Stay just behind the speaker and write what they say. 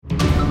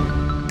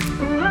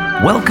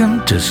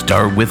Welcome to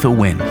Start With a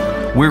Win,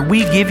 where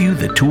we give you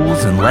the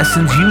tools and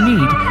lessons you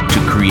need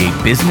to create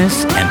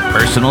business and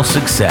personal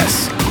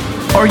success.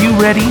 Are you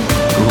ready?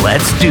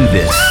 Let's do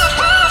this.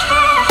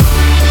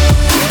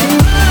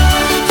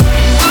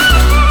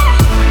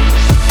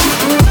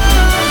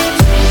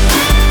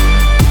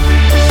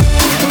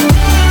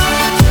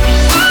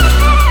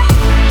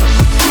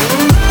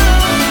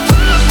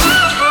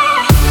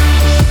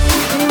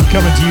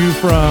 Coming to you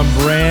from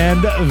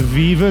Brand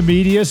Viva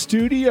Media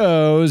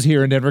Studios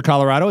here in Denver,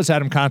 Colorado. It's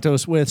Adam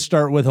Contos with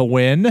Start With a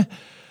Win.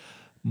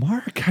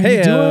 Mark, how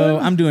you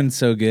doing? I'm doing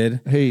so good.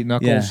 Hey,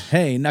 Knuckles. Yeah.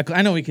 Hey, Knuckles.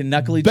 I know we can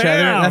knuckle each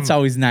Bam! other. That's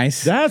always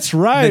nice. That's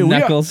right.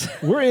 Knuckles.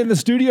 We're in the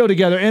studio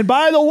together. And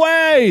by the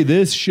way,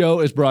 this show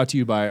is brought to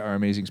you by our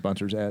amazing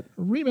sponsors at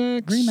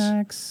Remax.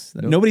 Remax.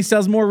 Nobody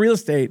sells more real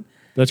estate.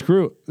 That's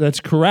true. That's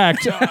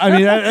correct. I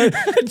mean,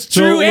 It's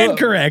true and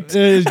correct.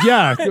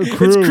 Yeah, crew.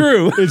 It's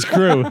crew. It's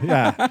crew.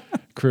 Yeah,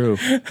 crew.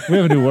 We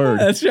have a new word.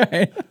 That's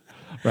right.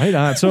 Right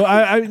on. So,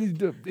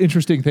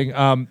 interesting thing.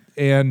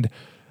 And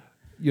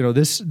you know,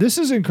 this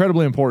is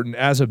incredibly important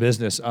as a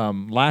business.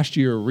 Last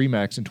year,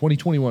 Remax in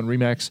 2021,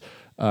 Remax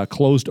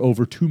closed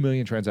over 2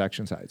 million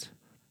transaction sites.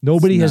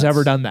 Nobody has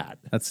ever done that.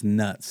 That's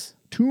nuts.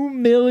 2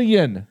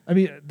 million. I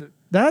mean,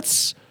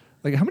 that's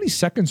like how many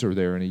seconds are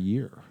there in a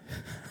year?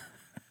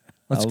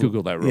 Let's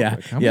Google that real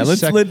quick.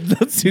 Let's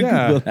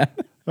Google that.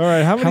 All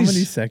right. How many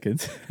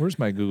seconds? Where's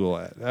my Google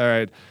at? All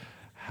right.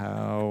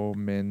 How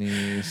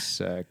many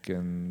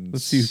seconds?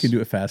 Let's see who can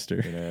do it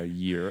faster. In a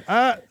year.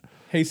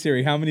 Hey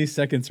Siri, how many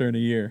seconds are in a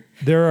year?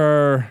 There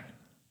are,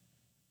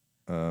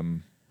 I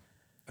don't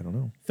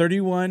know.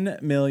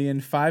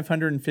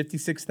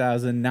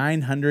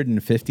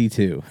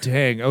 31,556,952.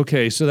 Dang.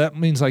 Okay. So that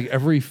means like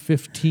every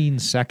 15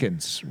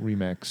 seconds,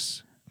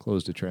 Remax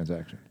closed a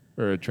transaction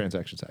or a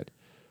transaction site.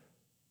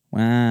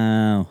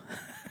 Wow.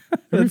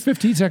 Every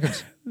 15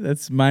 seconds.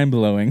 That's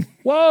mind-blowing.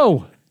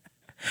 Whoa.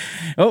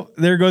 Oh,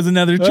 there goes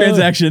another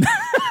transaction.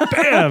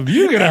 Bam,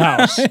 you get a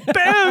house.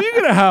 Bam, you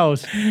get a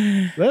house.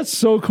 That's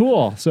so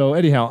cool. So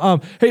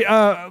anyhow, hey,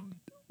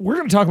 we're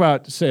going to talk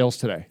about sales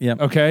today. Yep.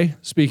 Okay.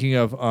 Speaking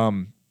of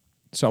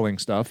selling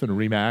stuff and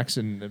Remax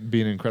and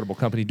being an incredible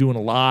company, doing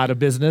a lot of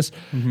business.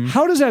 Mm-hmm.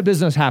 How does that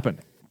business happen?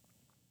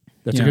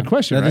 That's a good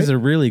question, right? That is a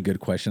really good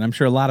question. I'm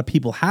sure a lot of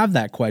people have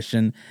that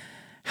question.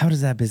 How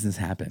does that business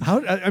happen?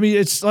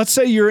 Let's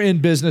say you're in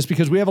business,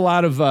 because we have a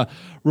lot of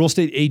real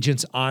estate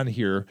agents on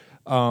here.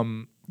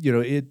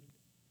 It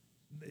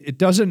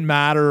doesn't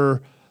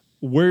matter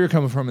where you're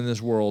coming from in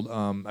this world.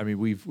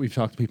 We've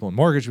talked to people in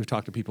mortgage, we've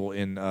talked to people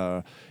in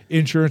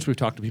insurance, we've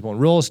talked to people in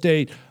real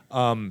estate,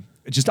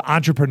 just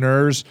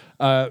entrepreneurs.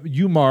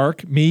 You,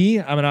 Mark, me,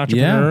 I'm an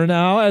entrepreneur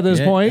now at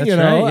this point. That's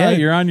right. Yeah,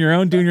 you're on your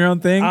own, doing your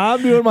own thing.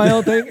 I'm doing my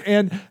own thing,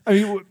 and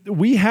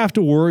we have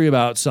to worry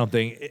about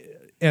something.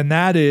 And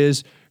that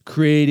is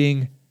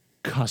creating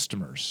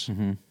customers.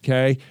 Mm-hmm.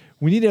 Okay,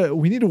 we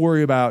need to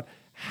worry about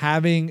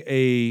having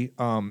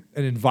an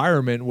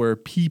environment where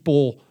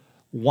people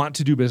want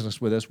to do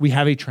business with us. We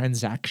have a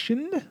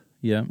transaction,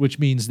 which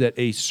means that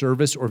a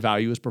service or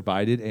value is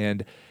provided,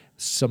 and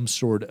some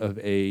sort of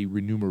a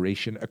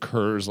remuneration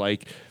occurs,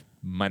 like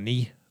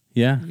money.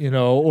 Yeah.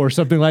 Or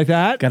something like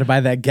that. Got to buy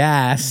that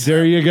gas.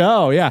 There you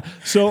go. Yeah.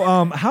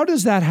 So, how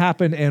does that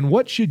happen, and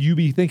what should you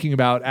be thinking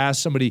about as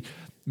somebody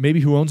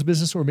maybe who owns a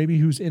business or maybe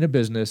who's in a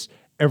business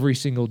every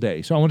single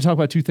day? So I want to talk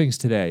about two things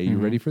today. You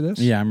ready for this?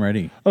 Yeah, I'm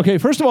ready. Okay,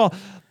 first of all,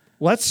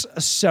 let's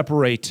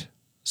separate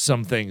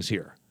some things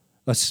here.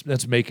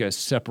 Let's make a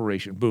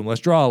separation. Boom.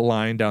 Let's draw a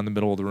line down the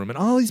middle of the room, and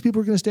all these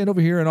people are going to stand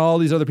over here, and all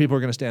these other people are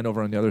going to stand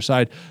over on the other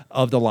side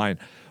of the line.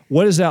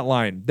 What is that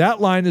line? That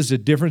line is the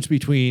difference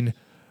between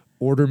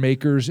order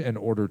makers and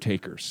order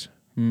takers.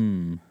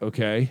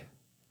 Okay?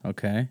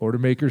 Okay. Order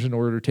makers and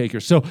order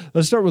takers. So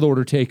let's start with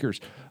order takers.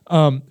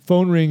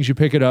 Phone rings, you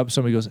pick it up.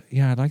 Somebody goes,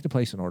 "Yeah, I'd like to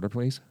place an order,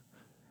 please."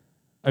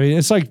 I mean,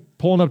 it's like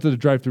pulling up to the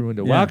drive-through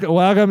window. Yeah.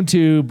 Welcome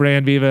to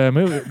Brand Viva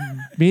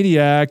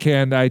Media.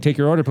 Can I take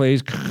your order,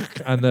 please?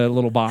 On the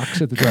little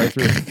box at the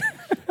drive-through.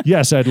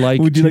 Yes, I'd like.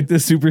 Would you like to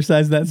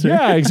supersize that, sir?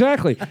 Yeah,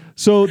 exactly.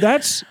 So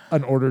that's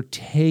an order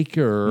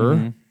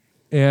taker,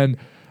 and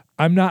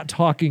I'm not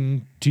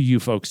talking to you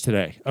folks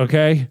today,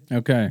 okay?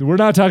 Okay. We're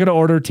not talking to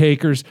order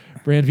takers.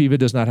 Brand Viva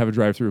does not have a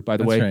drive-through, by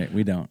the way. That's right,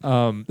 we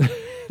don't.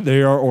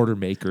 They are order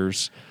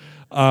makers.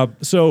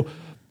 So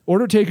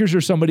order takers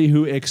are somebody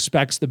who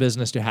expects the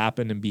business to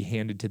happen and be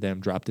handed to them,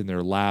 dropped in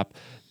their lap.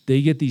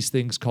 They get these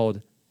things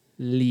called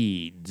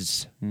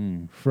leads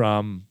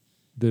from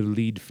the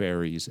lead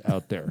fairies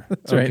out there.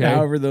 That's right,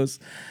 however those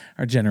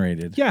are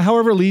generated. Yeah,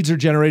 however leads are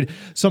generated.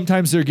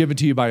 Sometimes they're given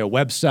to you by a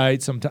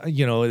website.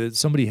 Sometimes,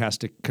 somebody has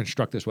to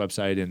construct this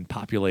website and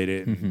populate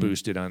it and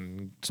boost it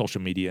on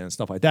social media and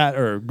stuff like that,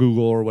 or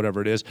Google or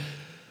whatever it is.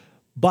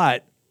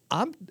 But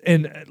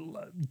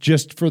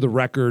just for the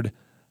record,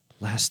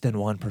 less than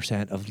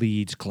 1% of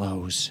leads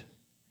close.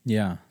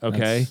 Yeah.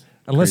 Okay.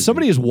 Unless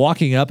somebody is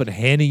walking up and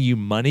handing you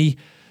money,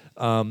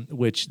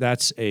 which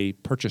that's a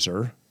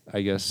purchaser,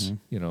 I guess,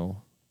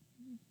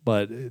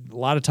 But a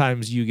lot of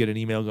times you get an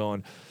email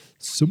going,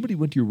 somebody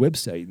went to your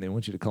website and they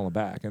want you to call them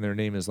back, and their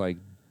name is like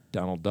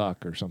Donald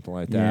Duck or something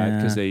like that,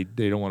 because they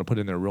don't want to put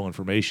in their real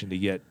information to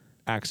get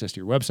access to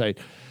your website.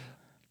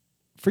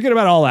 Forget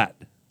about all that.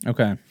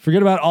 Okay.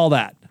 Forget about all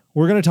that.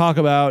 We're going to talk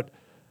about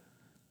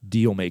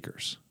deal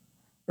makers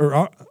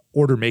or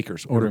order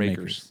makers. Order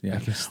makers. Yeah.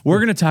 We're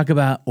going to talk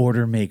about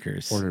order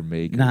makers. Order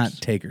makers. Not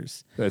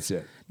takers. That's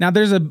it. Now,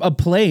 there's a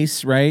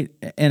place, right,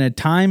 and a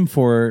time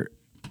for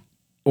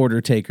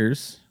order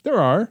takers. There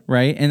are.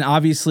 Right. And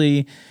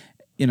obviously,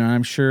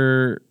 I'm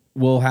sure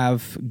we'll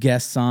have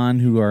guests on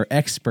who are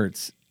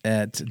experts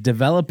at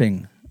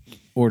developing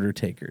order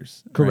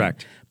takers.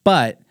 Correct. Right?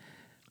 But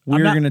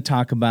we're going to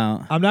talk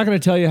about... I'm not going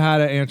to tell you how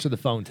to answer the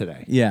phone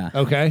today. Yeah.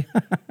 Okay?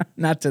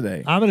 Not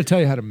today. I'm going to tell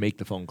you how to make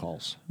the phone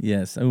calls.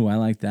 Yes. Oh, I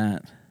like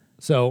that.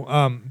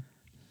 So,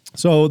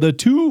 so the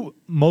two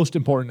most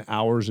important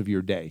hours of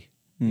your day,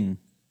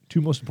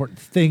 two most important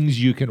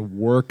things you can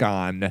work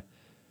on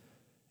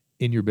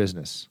in your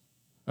business.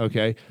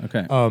 Okay?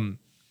 Okay.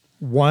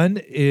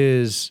 One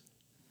is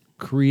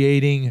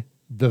creating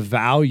the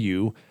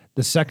value.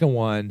 The second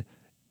one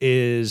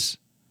is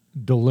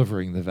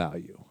delivering the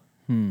value.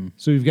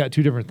 So you've got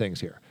two different things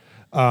here.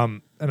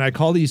 And I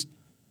call these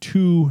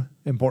two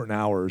important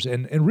hours.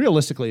 And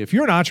realistically, if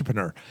you're an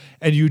entrepreneur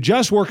and you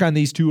just work on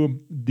these two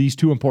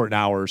important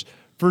hours,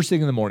 first thing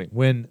in the morning.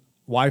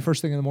 Why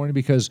first thing in the morning?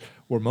 Because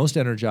we're most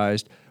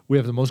energized. We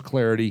have the most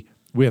clarity.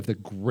 We have the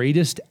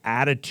greatest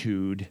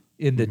attitude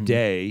in the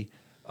day.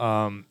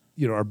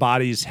 Our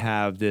bodies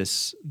have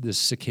this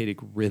circadian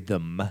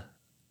rhythm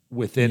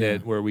within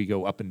it where we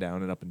go up and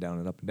down and up and down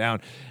and up and down.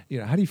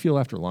 How do you feel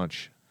after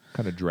lunch?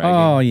 Kind of dragging.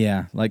 Oh,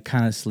 yeah. Like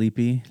kind of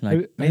sleepy.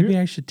 Like maybe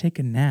I should take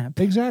a nap.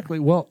 Exactly.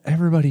 Well,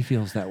 everybody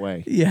feels that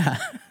way. Yeah.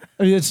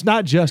 I mean, it's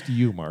not just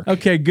you, Mark.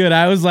 Okay, good.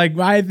 I was like,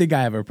 I think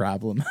I have a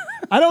problem.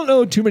 I don't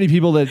know too many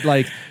people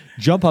that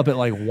jump up at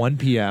 1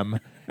 p.m.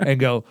 and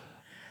go,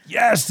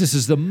 yes, this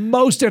is the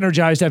most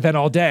energized I've been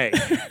all day.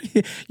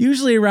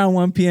 Usually around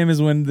 1 p.m. is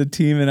when the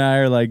team and I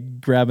are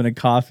grabbing a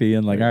coffee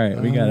and all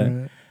right, we got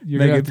to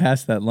make it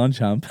past that lunch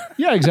hump.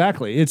 Yeah,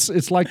 exactly.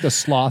 It's like the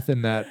sloth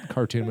in that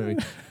cartoon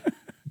movie.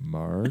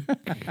 Mark,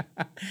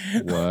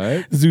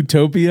 what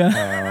Zootopia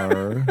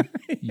are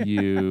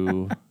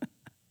you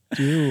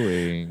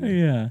doing?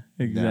 Yeah,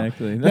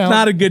 exactly. No. That's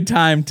not a good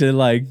time to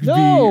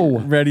No.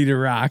 be ready to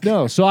rock.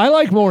 No, so I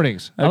like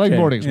mornings. I like Okay,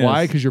 mornings. yes.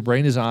 Why? Because your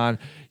brain is on.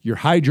 You're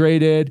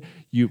hydrated.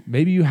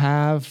 Maybe you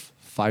have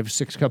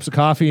 5-6 cups of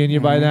coffee in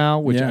you by now,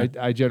 which Yeah.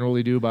 I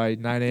generally do by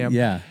 9 a.m.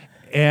 Yeah.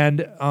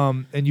 And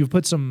you've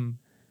put some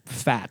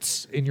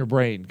fats in your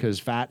brain because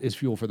fat is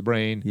fuel for the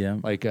brain. Yeah.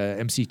 Like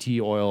MCT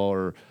oil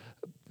or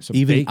some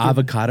Even bacon.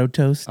 avocado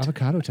toast.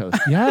 Avocado toast.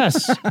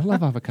 Yes, I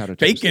love avocado toast.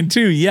 Bacon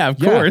too. Yeah, of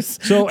Yeah. course.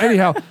 So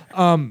anyhow,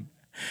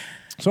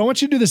 so I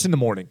want you to do this in the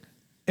morning.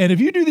 And if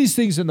you do these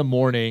things in the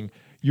morning,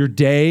 your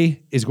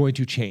day is going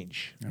to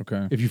change.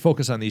 Okay. If you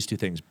focus on these two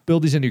things,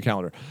 build these into your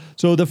calendar.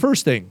 So the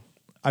first thing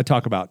I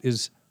talk about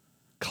is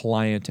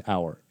client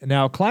hour.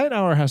 Now, client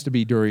hour has to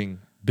be during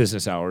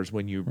business hours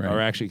when you are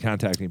actually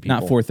contacting people.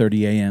 Not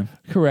 4:30 a.m.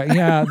 Correct.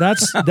 Yeah,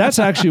 that's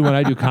actually when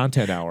I do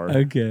content hour.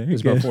 Okay,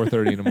 It's okay. about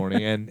 4:30 in the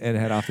morning and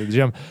head off to the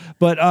gym.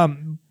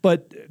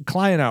 But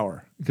client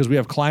hour, because we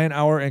have client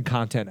hour and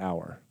content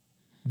hour.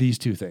 These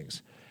two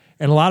things.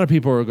 And a lot of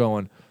people are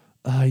going,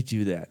 I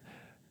do that.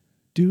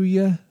 Do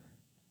you?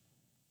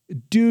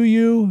 Do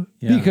you?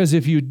 Yeah. Because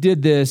if you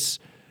did this,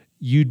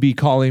 you'd be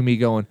calling me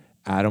going,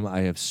 Adam,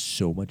 I have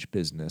so much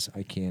business.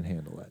 I can't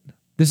handle it.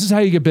 This is how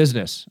you get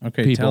business.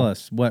 Okay, people. tell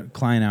us what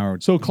client hour.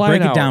 So client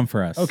break hour. it down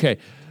for us. Okay.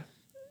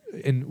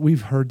 And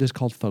we've heard this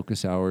called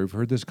focus hour. We've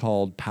heard this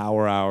called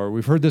power hour.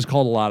 We've heard this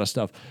called a lot of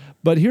stuff.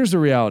 But here's the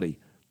reality.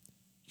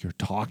 You're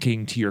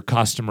talking to your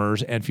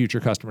customers and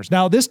future customers.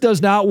 Now, this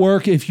does not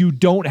work if you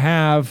don't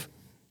have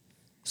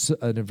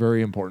a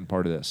very important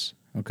part of this.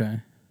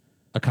 Okay.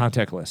 A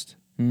contact list.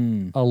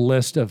 A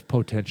list of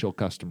potential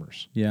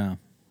customers. Yeah.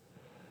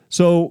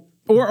 So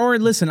Or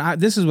listen,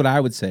 this is what I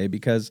would say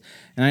because,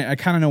 and I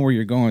kind of know where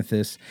you're going with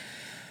this,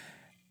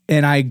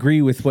 and I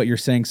agree with what you're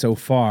saying so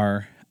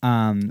far.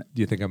 do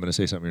you think I'm going to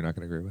say something you're not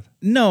going to agree with?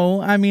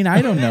 No, I mean,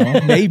 I don't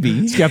know.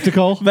 Maybe.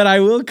 Skeptical? But I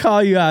will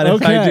call you out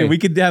if I Okay. do. We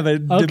could have a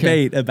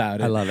debate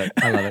about it. I love it.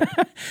 I love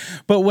it.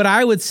 But what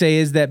I would say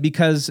is that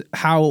because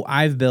how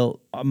I've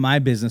built my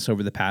business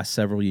over the past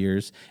several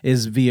years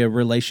is via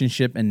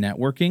relationship and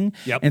networking.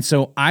 Yep. And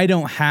so I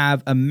don't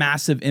have a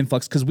massive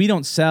influx because we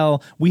don't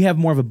sell, we have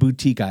more of a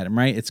boutique item,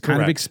 right? It's kind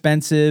of Correct.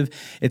 expensive.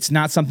 It's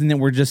not something that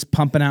we're just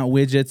pumping out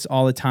widgets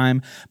all the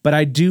time. But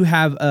I do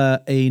have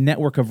a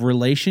network of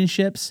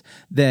relationships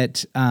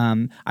that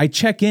I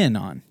check in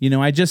on.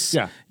 I just,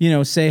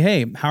 say,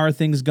 hey, how are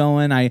things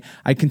going? I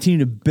continue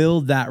to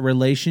build that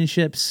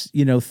relationships,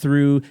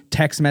 through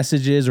text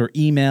messages or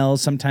emails.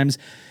 Sometimes,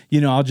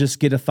 I'll just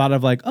get a thought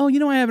of I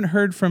haven't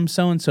heard from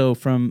so-and-so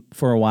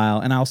for a while.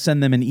 And I'll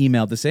send them an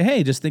email to say,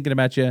 hey, just thinking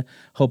about you.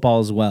 Hope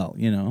all is well,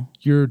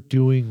 You're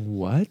doing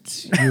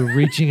what? You're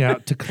reaching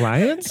out to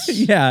clients?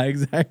 Yeah,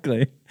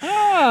 exactly. But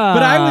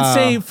I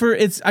would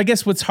say I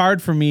guess what's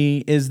hard for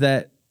me is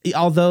that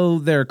although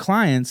they're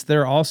clients,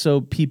 they're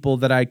also people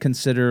that I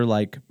consider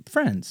like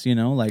friends, you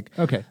know, like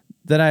Okay.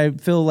 that I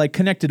feel like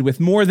connected with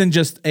more than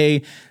just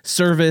a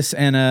service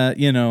and a,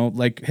 you know,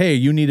 like, hey,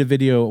 you need a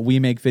video, we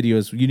make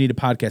videos. You need a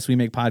podcast, we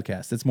make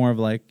podcasts. It's more of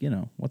like, you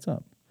know, what's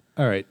up?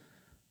 All right.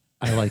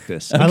 I like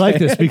this. I like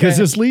this because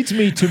this leads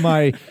me to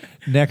my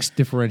next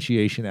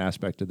differentiation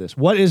aspect of this.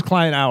 What is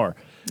client hour?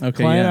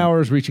 Okay, Client yeah.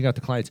 hour is reaching out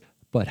to clients,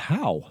 but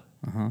how?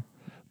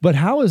 But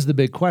how is the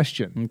big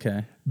question?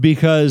 Okay.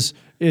 Because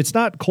it's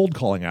not cold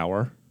calling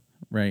hour.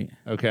 Right.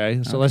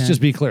 Okay. So let's Okay.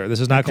 just be clear. This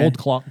is not Okay.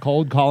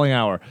 cold calling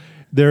hour.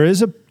 There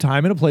is a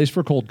time and a place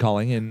for cold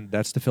calling, and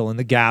that's to fill in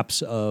the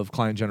gaps of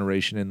client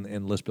generation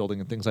and list building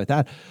and things like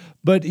that.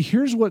 But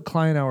here's what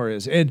client hour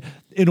is. And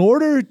in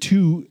order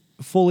to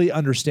fully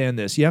understand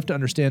this, you have to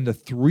understand the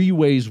three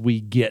ways we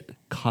get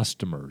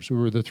customers,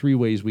 or the three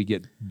ways we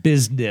get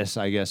business,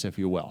 I guess, if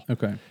you will.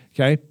 Okay.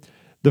 Okay.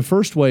 The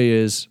first way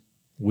is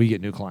we get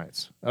new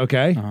clients.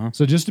 Okay.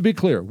 So just to be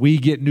clear, we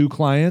get new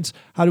clients.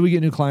 How do we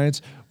get new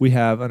clients? We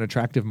have an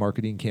attractive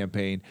marketing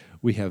campaign.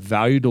 We have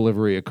value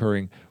delivery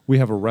occurring. We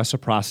have a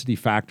reciprocity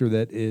factor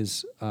that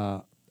is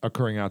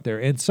occurring out there.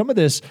 And some of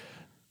this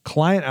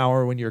client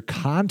hour, when you're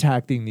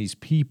contacting these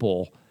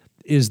people,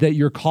 is that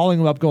you're calling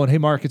them up going, hey,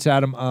 Mark, it's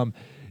Adam.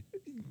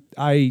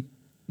 I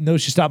know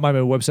she stopped by my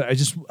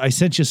website. I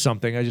sent you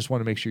something. I just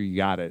want to make sure you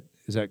got it.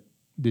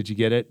 Did you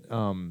get it?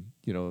 Let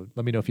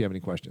me know if you have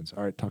any questions.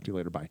 All right, talk to you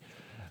later. Bye.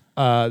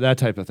 That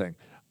type of thing.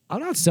 I'm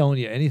not selling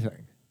you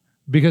anything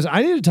because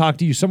I need to talk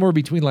to you somewhere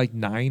between like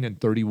 9 and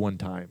 31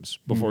 times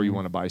before you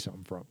want to buy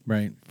something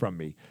from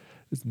me.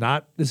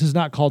 This is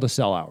not called a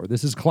sell hour.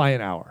 This is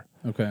client hour.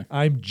 Okay.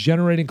 I'm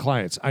generating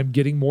clients. I'm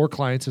getting more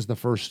clients as the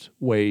first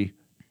way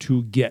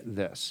to get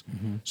this.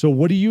 So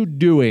what are you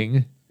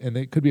doing? And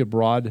it could be a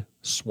broad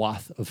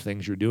swath of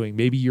things you're doing.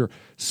 Maybe you're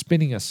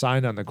spinning a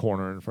sign on the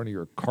corner in front of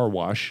your car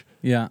wash.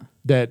 Yeah.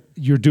 That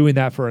you're doing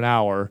that for an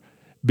hour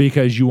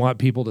because you want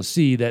people to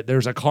see that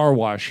there's a car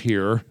wash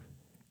here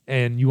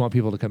and you want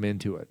people to come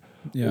into it.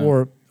 Yeah.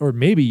 Or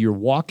maybe you're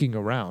walking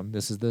around.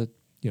 This is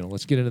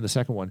let's get into the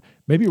second one.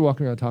 Maybe you're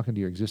walking around talking to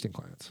your existing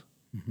clients.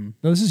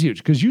 Now, this is huge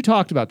because you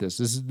talked about this.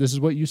 This is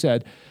what you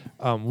said.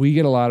 We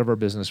get a lot of our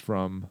business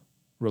from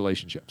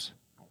relationships.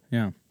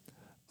 Yeah.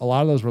 A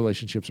lot of those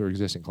relationships are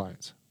existing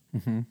clients,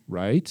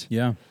 right?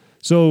 Yeah.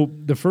 So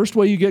the first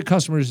way you get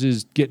customers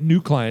is get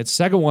new clients.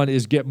 Second one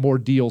is get more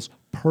deals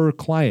per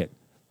client.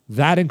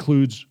 That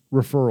includes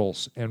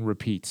referrals and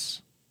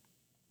repeats.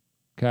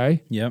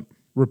 Okay? Yep.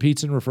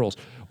 Repeats and referrals.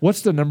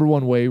 What's the number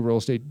one way real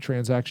estate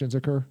transactions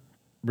occur?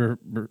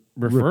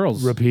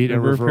 Referrals. Repeat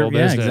and referral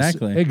Yeah, business.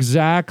 exactly.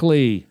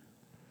 Exactly.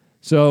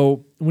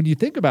 So when you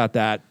think about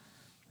that,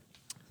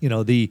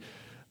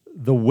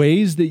 the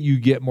ways that you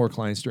get more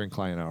clients during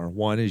client hour,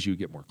 one is you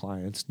get more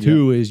clients.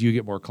 Two is you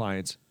get more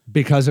clients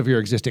because of your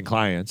existing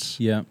clients.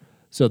 Yeah.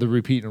 So the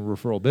repeat and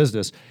referral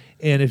business.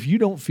 And if you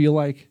don't feel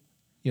like,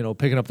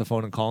 picking up the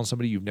phone and calling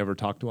somebody you've never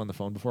talked to on the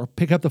phone before,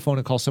 pick up the phone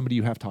and call somebody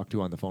you have talked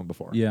to on the phone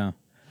before. Yeah.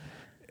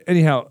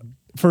 Anyhow,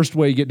 first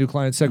way you get new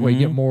clients. Second way you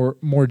get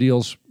more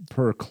deals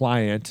per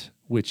client,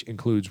 which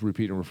includes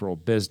repeat and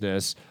referral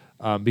business.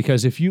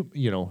 Because if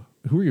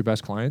who are your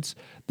best clients?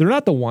 They're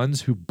not the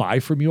ones who buy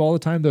from you all the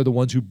time. They're the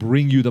ones who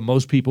bring you the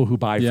most people who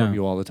buy from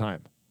you all the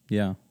time.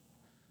 Yeah.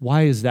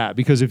 Why is that?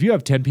 Because if you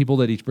have 10 people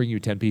that each bring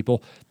you 10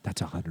 people,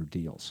 that's 100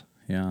 deals.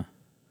 Yeah.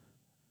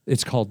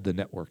 It's called the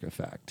network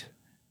effect.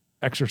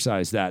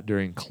 Exercise that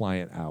during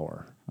client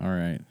hour. All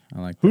right. I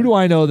like that. Who do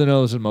I know that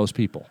knows the most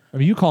people? I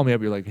mean, you call me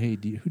up, you're like, hey,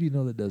 who do you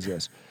know that does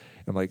this?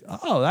 I'm like,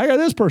 oh, I got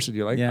this person.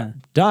 You're like, Yeah.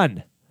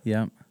 Done.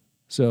 Yeah.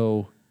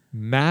 So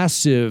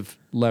massive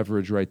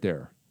leverage right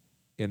there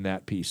in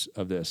that piece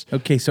of this.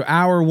 Okay, so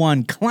hour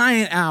one,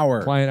 client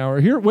hour. Client hour.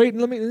 Here, wait,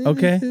 let me.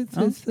 Okay.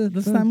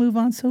 Let's not move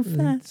on so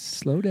fast.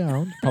 Slow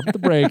down. Pump the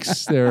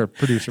brakes there,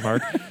 producer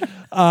Mark.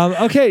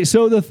 Okay,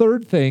 so the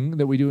third thing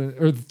that we do,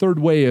 or the third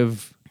way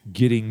of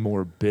getting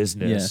more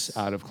business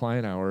out of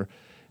client hour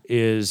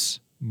is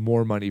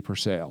more money per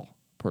sale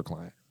per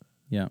client.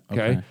 Yeah.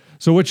 Okay.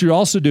 So what you're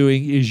also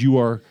doing is you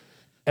are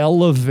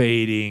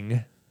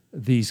elevating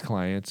these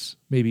clients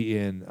maybe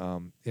in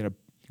a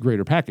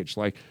greater package.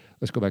 Like,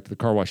 let's go back to the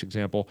car wash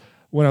example.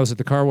 When I was at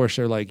the car wash,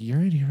 they're like,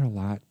 you're in here a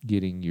lot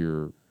getting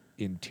your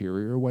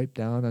interior wiped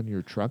down on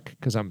your truck,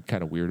 because I'm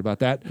kind of weird about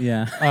that.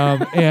 Yeah.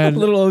 And a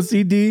little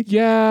OCD.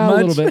 yeah,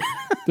 Much? a little bit.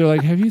 They're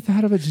like, have you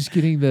thought about just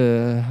getting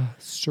the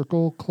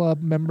Circle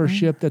Club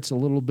membership that's a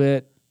little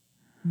bit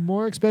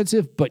more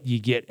expensive, but you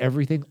get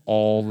everything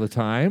all the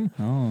time?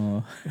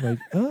 Oh. I'm like,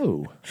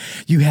 oh.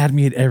 You had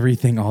me at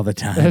everything all the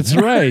time. That's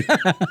right.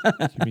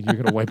 You mean you're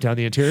going to wipe down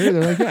the interior?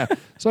 They're like, yeah.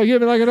 So I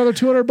give them like another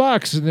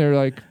 $200, and they're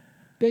like,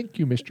 thank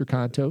you, Mr.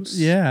 Contos.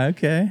 Yeah,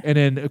 okay. And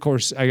then, of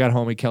course, I got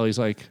home, and Kelly's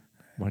like,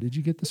 why did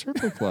you get the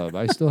Circle Club?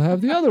 I still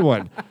have the other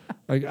one.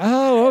 Like,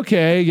 oh,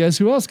 okay. Guess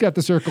who else got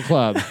the Circle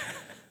Club?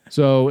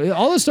 So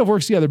all this stuff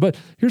works together. But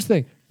here's the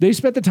thing. They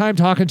spent the time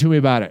talking to me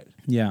about it.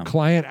 Yeah.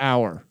 Client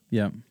hour.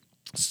 Yeah.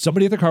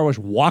 Somebody at the car wash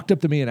walked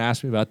up to me and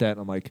asked me about that. And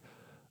I'm like,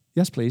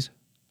 yes, please.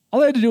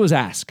 All I had to do was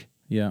ask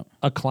Yeah.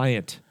 a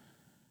client.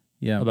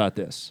 about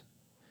this.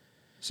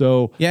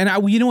 So yeah,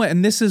 and you know what?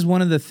 And this is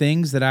one of the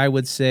things that I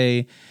would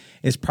say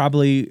is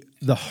probably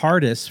the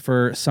hardest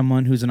for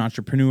someone who's an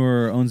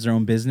entrepreneur or owns their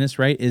own business,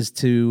 right? Is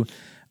to,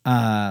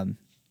 I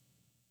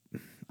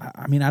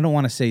mean, I don't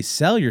want to say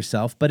sell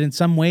yourself, but in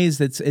some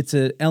ways it's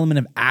an element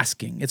of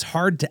asking. It's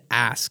hard to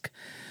ask,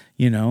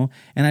 and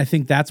I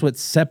think that's what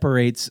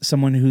separates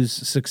someone who's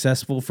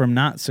successful from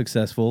not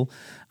successful,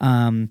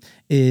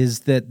 is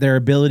that their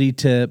ability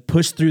to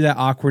push through that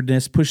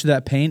awkwardness, push through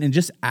that pain, and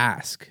just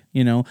ask,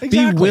 Exactly.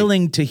 Be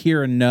willing to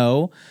hear a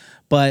no,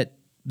 but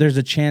there's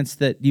a chance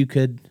that you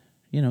could,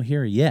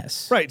 hear a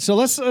yes. Right. So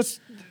let's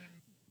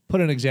put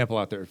an example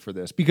out there for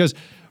this, because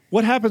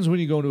what happens when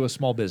you go into a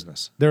small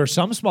business? There are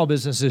some small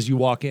businesses you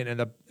walk in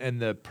and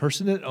the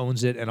person that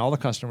owns it and all the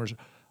customers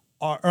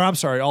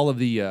all of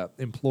the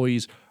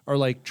employees are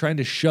like trying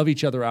to shove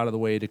each other out of the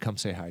way to come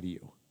say hi to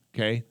you.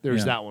 Okay.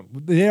 There's that one.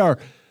 They are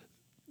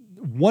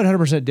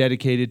 100%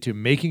 dedicated to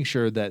making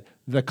sure that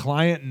the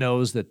client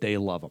knows that they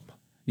love them.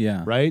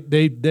 Yeah. Right?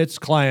 That's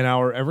client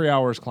hour. Every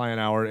hour is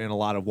client hour in a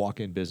lot of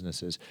walk-in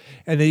businesses.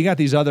 And then you got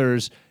these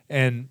others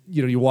and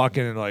you walk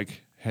in and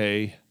like,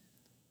 hey,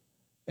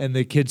 and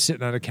the kid's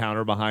sitting on a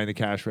counter behind the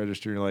cash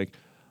register and you're like,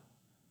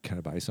 can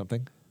I buy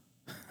something?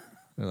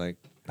 They're like,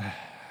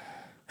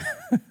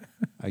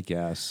 I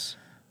guess.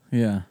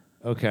 Yeah.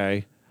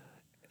 Okay.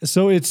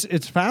 So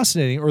it's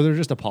fascinating, or they're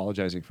just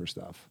apologizing for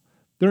stuff.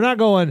 They're not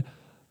going,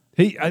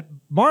 hey,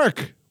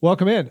 Mark,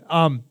 welcome in.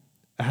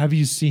 Have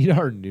you seen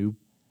our new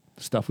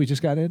stuff we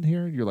just got in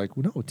here? And you're like,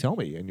 well, no, tell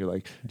me. And you're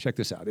like, check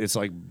this out. It's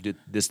like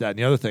this, that, and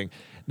the other thing.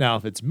 Now,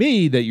 if it's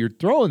me that you're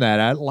throwing that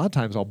at, a lot of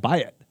times I'll buy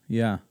it.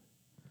 Yeah.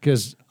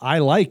 Because I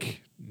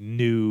like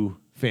new,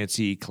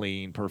 fancy,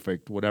 clean,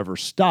 perfect, whatever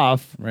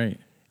stuff. Right.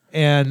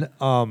 And,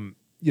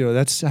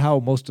 that's how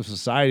most of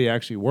society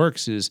actually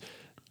works, is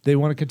they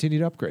want to continue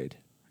to upgrade.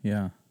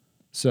 Yeah.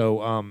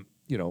 So,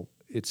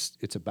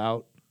 it's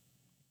about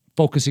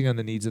focusing on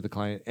the needs of the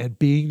client and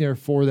being there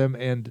for them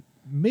and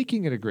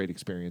making it a great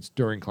experience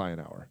during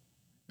client hour.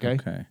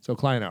 Okay. So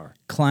client hour.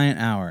 Client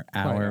hour.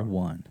 Hour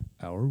one.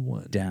 Hour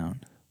one.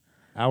 Down.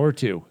 Hour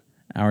two.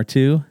 Hour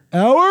two.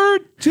 Hour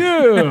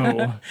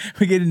two.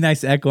 We get a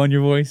nice echo on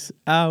your voice.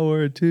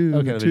 Hour two.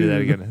 Okay, let me do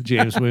that again.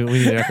 James, we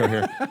need an echo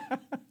here.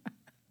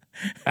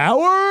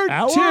 Hour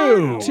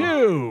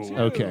two.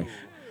 Okay.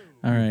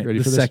 All right. Ready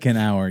the for this? Second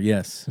hour.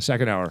 Yes. The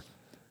second hour.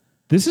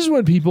 This is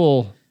when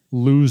people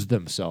lose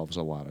themselves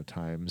a lot of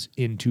times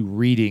into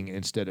reading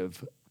instead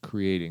of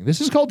creating.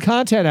 This is called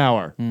content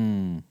hour.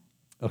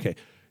 Okay.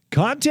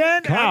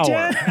 Content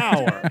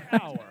hour.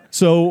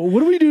 So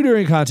what do we do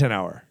during content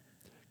hour?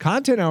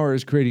 Content hour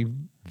is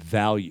creating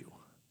value.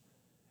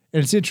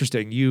 And it's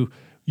interesting. You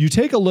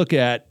take a look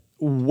at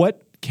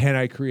what can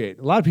I create?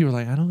 A lot of people are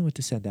like, I don't know what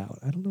to send out.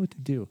 I don't know what to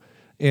do.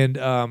 And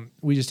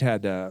we just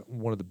had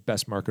one of the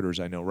best marketers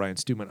I know, Ryan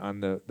Stewman, on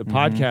the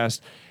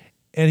podcast.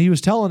 And he was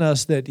telling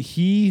us that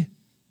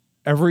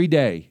every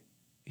day,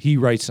 he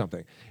writes something.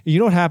 And you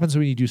know what happens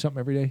when you do something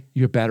every day?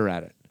 You get better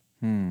at it.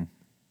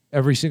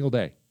 Every single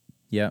day.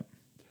 Yep.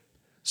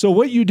 So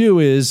what you do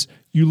is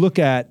you look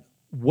at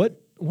what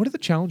are the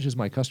challenges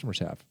my customers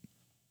have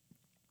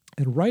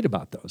and write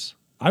about those.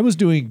 I was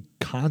doing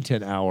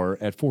content hour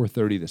at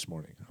 4:30 this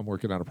morning. I'm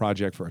working on a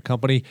project for a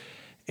company,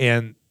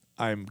 and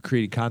I'm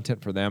creating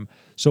content for them.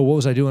 So what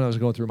was I doing? I was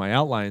going through my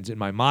outlines in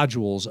my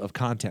modules of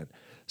content.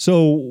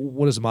 So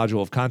what is a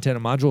module of content? A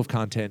module of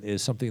content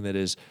is something that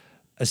is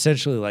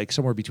essentially like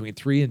somewhere between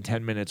 3 and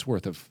 10 minutes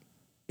worth of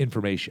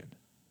information.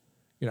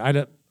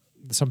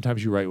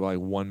 Sometimes you write like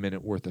 1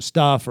 minute worth of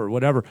stuff or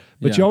whatever,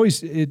 but you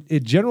always,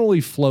 it generally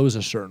flows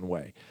a certain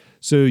way.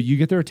 So you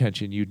get their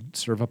attention, you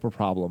serve up a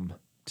problem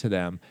to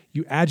them,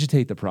 you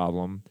agitate the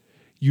problem,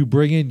 you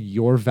bring in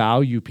your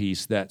value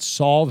piece that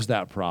solves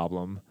that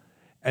problem,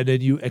 and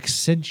then you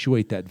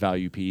accentuate that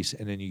value piece,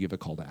 and then you give a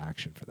call to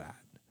action for that.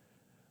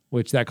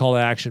 Which that call to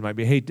action might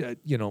be, hey,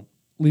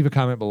 leave a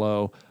comment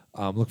below.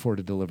 Look forward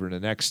to delivering the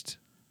next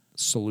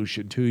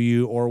solution to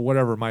you, or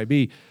whatever it might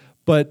be.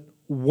 But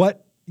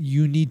what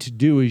you need to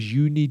do is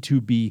you need to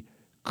be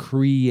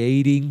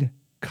creating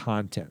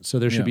content. So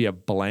there should be a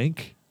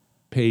blank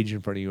page in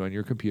front of you on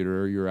your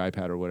computer or your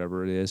iPad or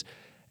whatever it is,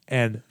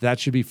 and that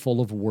should be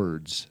full of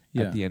words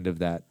at the end of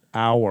that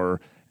hour.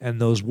 And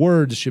those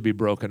words should be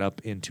broken up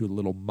into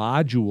little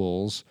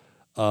modules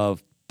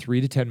of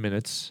 3 to 10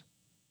 minutes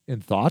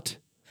in thought.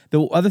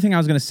 The other thing I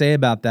was going to say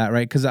about that,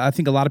 right? Because I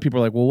think a lot of people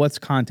are like, well, what's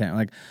content?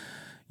 Like,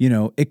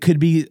 it could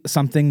be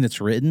something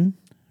that's written,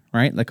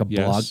 right? Like a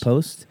blog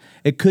post.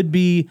 It could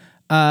be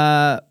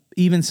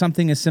even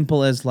something as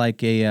simple as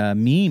like a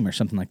meme or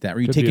something like that,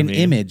 where you take an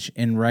image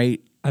and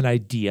write an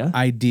idea.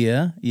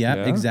 Yeah,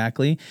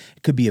 exactly.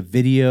 It could be a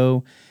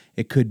video.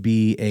 It could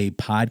be a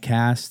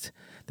podcast.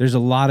 There's a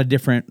lot of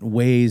different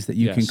ways that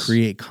you can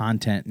create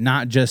content,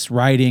 not just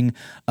writing,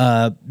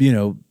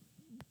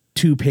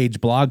 2-page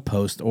blog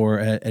post or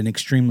an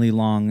extremely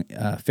long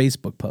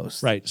Facebook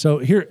post. Right. So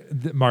here,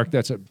 Mark,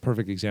 that's a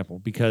perfect example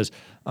because,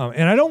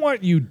 and I don't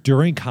want you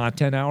during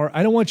content hour,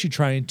 I don't want you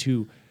trying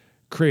to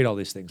create all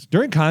these things.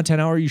 During content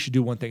hour, you should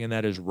do one thing, and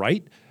that is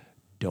write.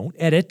 Don't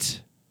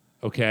edit,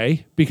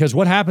 okay? Because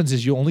what happens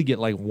is you only get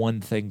like one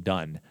thing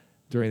done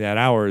during that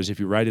hour. Is if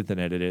you write it, then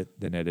edit it,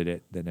 then edit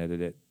it, then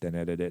edit it, then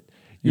edit it.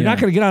 You're not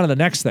going to get on to the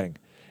next thing.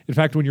 In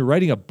fact, when you're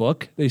writing a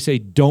book, they say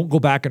don't go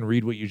back and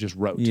read what you just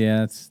wrote.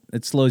 Yeah,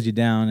 it slows you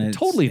down. It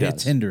totally does.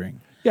 It's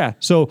hindering. Yeah.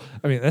 So,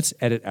 I mean, that's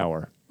edit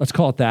hour. Let's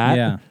call it that.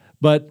 Yeah.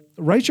 But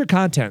write your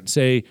content.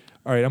 Say,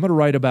 all right, I'm going to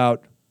write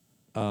about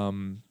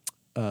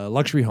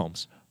luxury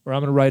homes, or I'm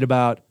going to write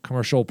about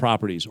commercial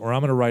properties, or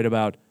I'm going to write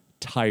about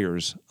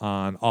tires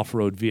on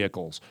off-road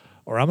vehicles,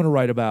 or I'm going to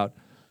write about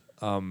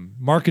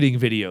marketing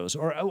videos,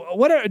 or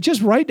whatever.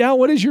 Just write down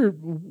what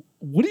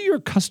do your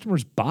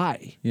customers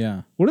buy?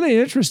 Yeah. What are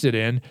they interested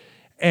in?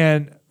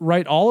 And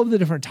write all of the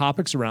different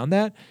topics around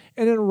that,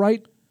 and then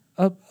write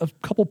a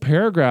couple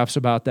paragraphs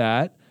about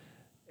that,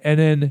 and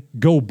then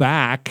go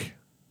back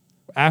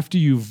after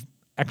you've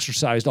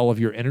exercised all of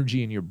your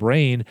energy in your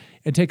brain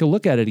and take a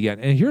look at it again.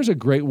 And here's a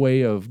great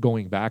way of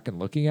going back and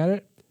looking at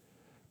it.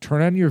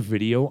 Turn on your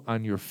video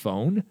on your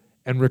phone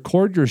and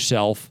record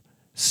yourself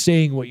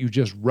saying what you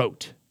just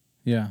wrote.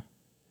 Yeah.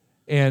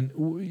 And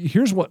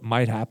here's what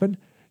might happen.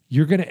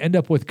 You're going to end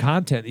up with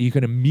content that you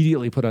can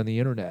immediately put on the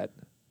internet.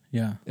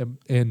 Yeah.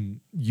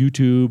 And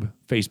YouTube,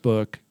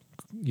 Facebook,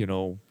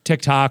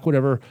 TikTok,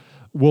 whatever,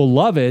 will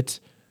love it.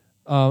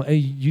 And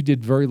you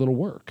did very little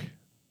work.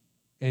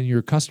 And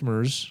your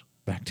customers,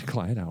 back to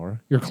client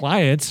hour, your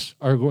clients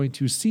are going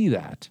to see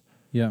that.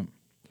 Yeah. And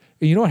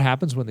you know what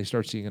happens when they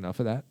start seeing enough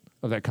of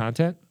that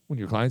content? When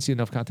your clients see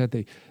enough content,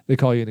 they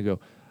call you and they go,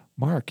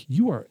 Mark,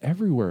 you are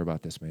everywhere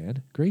about this,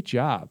 man. Great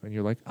job. And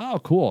you're like, oh,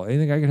 cool.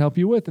 Anything I can help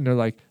you with? And they're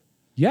like,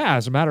 yeah,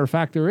 as a matter of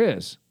fact, there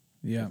is.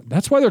 Yeah.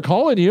 That's why they're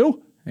calling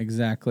you.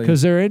 Exactly.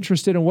 Because they're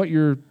interested in what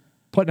you're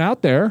putting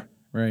out there.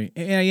 Right.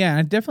 Yeah.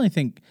 I definitely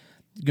think,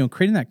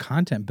 creating that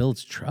content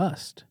builds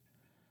trust.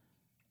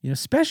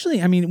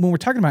 Especially, when we're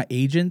talking about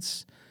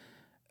agents,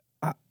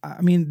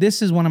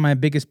 this is one of my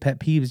biggest pet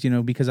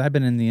peeves, because I've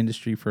been in the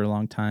industry for a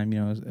long time,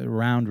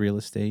 around real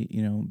estate,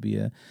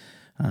 via,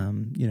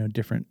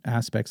 different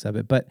aspects of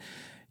it. But,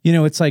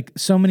 it's like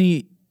so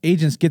many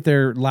agents get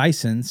their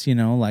license,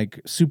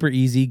 like super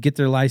easy, get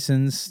their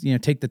license,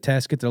 take the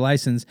test, get their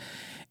license.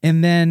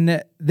 And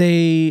then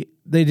they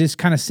just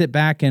kind of sit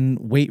back and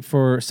wait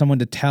for someone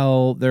to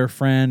tell their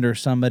friend or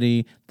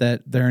somebody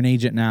that they're an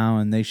agent now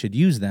and they should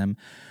use them.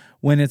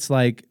 When it's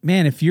like,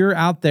 man, if you're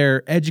out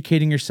there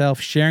educating yourself,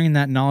 sharing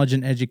that knowledge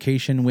and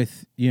education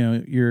with,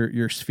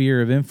 your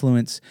sphere of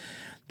influence,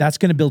 that's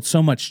going to build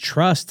so much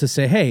trust to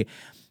say, hey,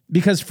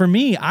 because for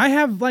me, I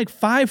have like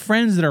 5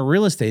 friends that are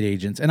real estate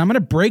agents, and I'm going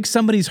to break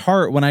somebody's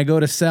heart when I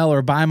go to sell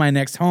or buy my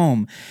next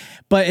home.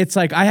 But it's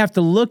like I have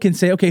to look and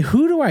say, okay,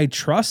 who do I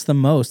trust the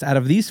most out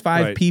of these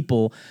 5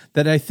 people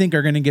that I think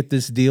are going to get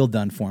this deal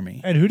done for me?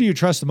 And who do you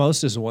trust the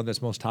most is the one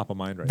that's most top of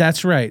mind right now.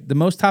 That's right. The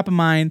most top of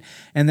mind,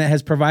 and that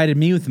has provided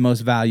me with the most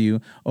value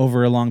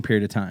over a long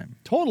period of time.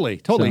 Totally.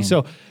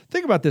 So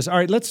think about this. All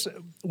right,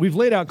 we've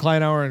laid out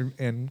client hour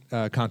and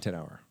content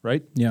hour,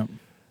 right? Yeah.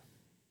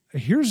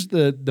 Here's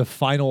the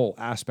final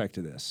aspect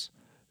of this.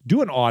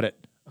 Do an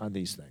audit on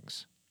these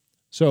things.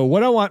 So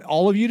what I want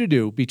all of you to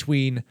do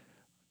between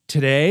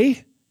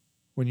today,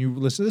 when you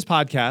listen to this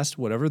podcast,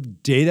 whatever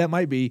day that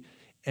might be,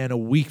 and a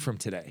week from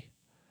today,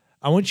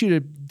 I want you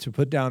to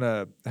put down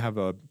have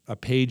a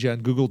page on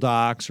Google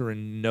Docs or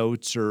in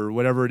Notes or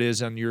whatever it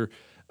is on your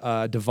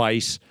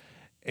device.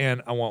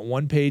 And I want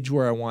one page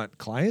where I want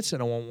clients,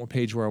 and I want one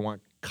page where I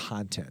want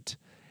content.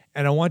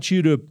 And I want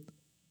you to,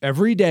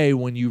 every day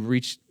when you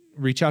reach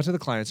out to the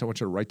clients, I want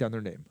you to write down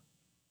their name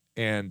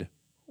and,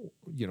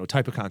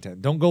 type of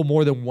content. Don't go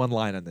more than one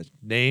line on this.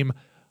 Name,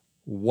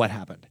 what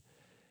happened.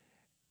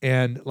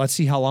 And let's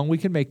see how long we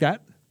can make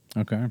that.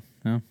 Okay.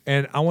 Yeah.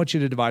 And I want you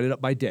to divide it up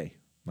by day.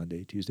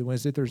 Monday, Tuesday,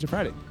 Wednesday, Thursday,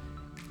 Friday.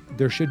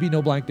 There should be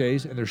no blank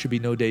days, and there should be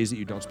no days that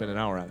you don't spend an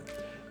hour on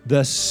it.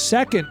 The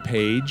second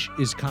page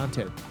is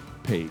content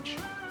page.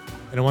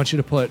 And I want you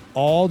to put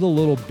all the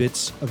little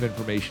bits of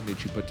information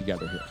that you put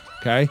together here.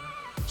 Okay?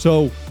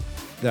 So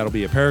that'll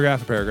be a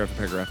paragraph,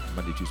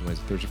 Monday, Tuesday,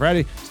 Wednesday, Thursday,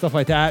 Friday, stuff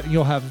like that. And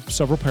you'll have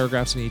several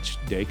paragraphs in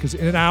each day, because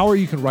in an hour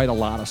you can write a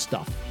lot of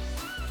stuff.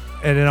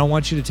 And then I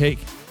want you to take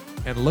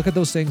and look at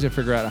those things and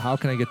figure out, how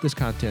can I get this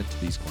content to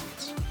these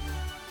clients?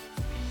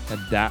 And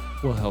that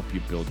will help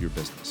you build your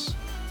business.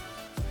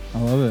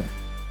 I love it.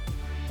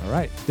 All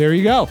right, there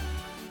you go.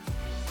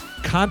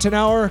 Content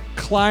hour,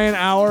 client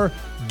hour,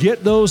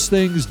 get those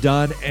things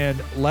done, and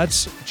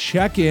let's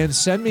check in.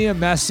 Send me a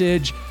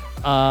message.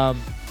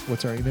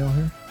 What's our email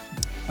here?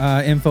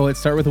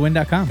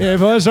 info@startwithawin.com.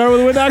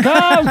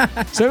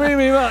 Info@startwithawin.com. Send me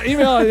an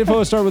email at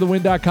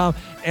info@startwithawin.com,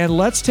 and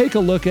let's take a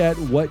look at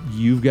what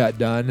you've got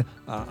done.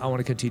 I want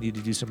to continue to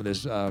do some of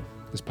this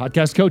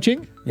podcast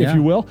coaching, if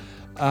you will,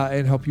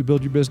 and help you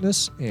build your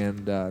business.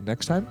 And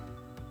next time,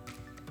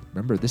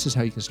 remember, this is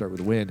how you can start with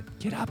a win.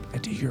 Get up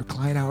and do your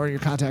client hour and your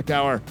contact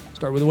hour.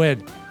 Start with a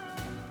win.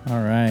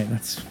 All right.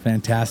 That's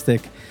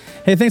fantastic.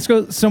 Hey, thanks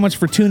so much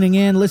for tuning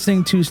in,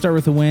 listening to Start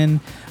With a Win.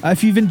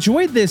 If you've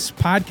enjoyed this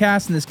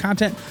podcast and this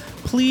content,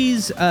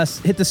 please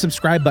hit the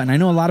subscribe button. I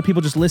know a lot of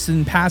people just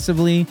listen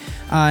passively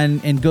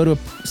and go to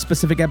a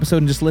specific episode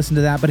and just listen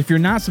to that. But if you're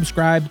not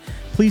subscribed,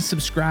 please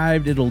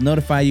subscribe. It'll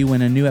notify you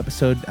when a new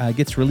episode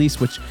gets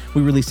released, which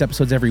we release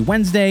episodes every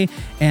Wednesday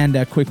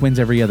and quick wins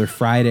every other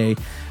Friday.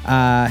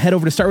 Head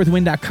over to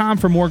startwithawin.com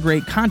for more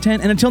great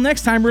content. And until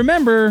next time,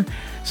 remember,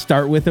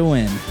 start with a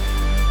win.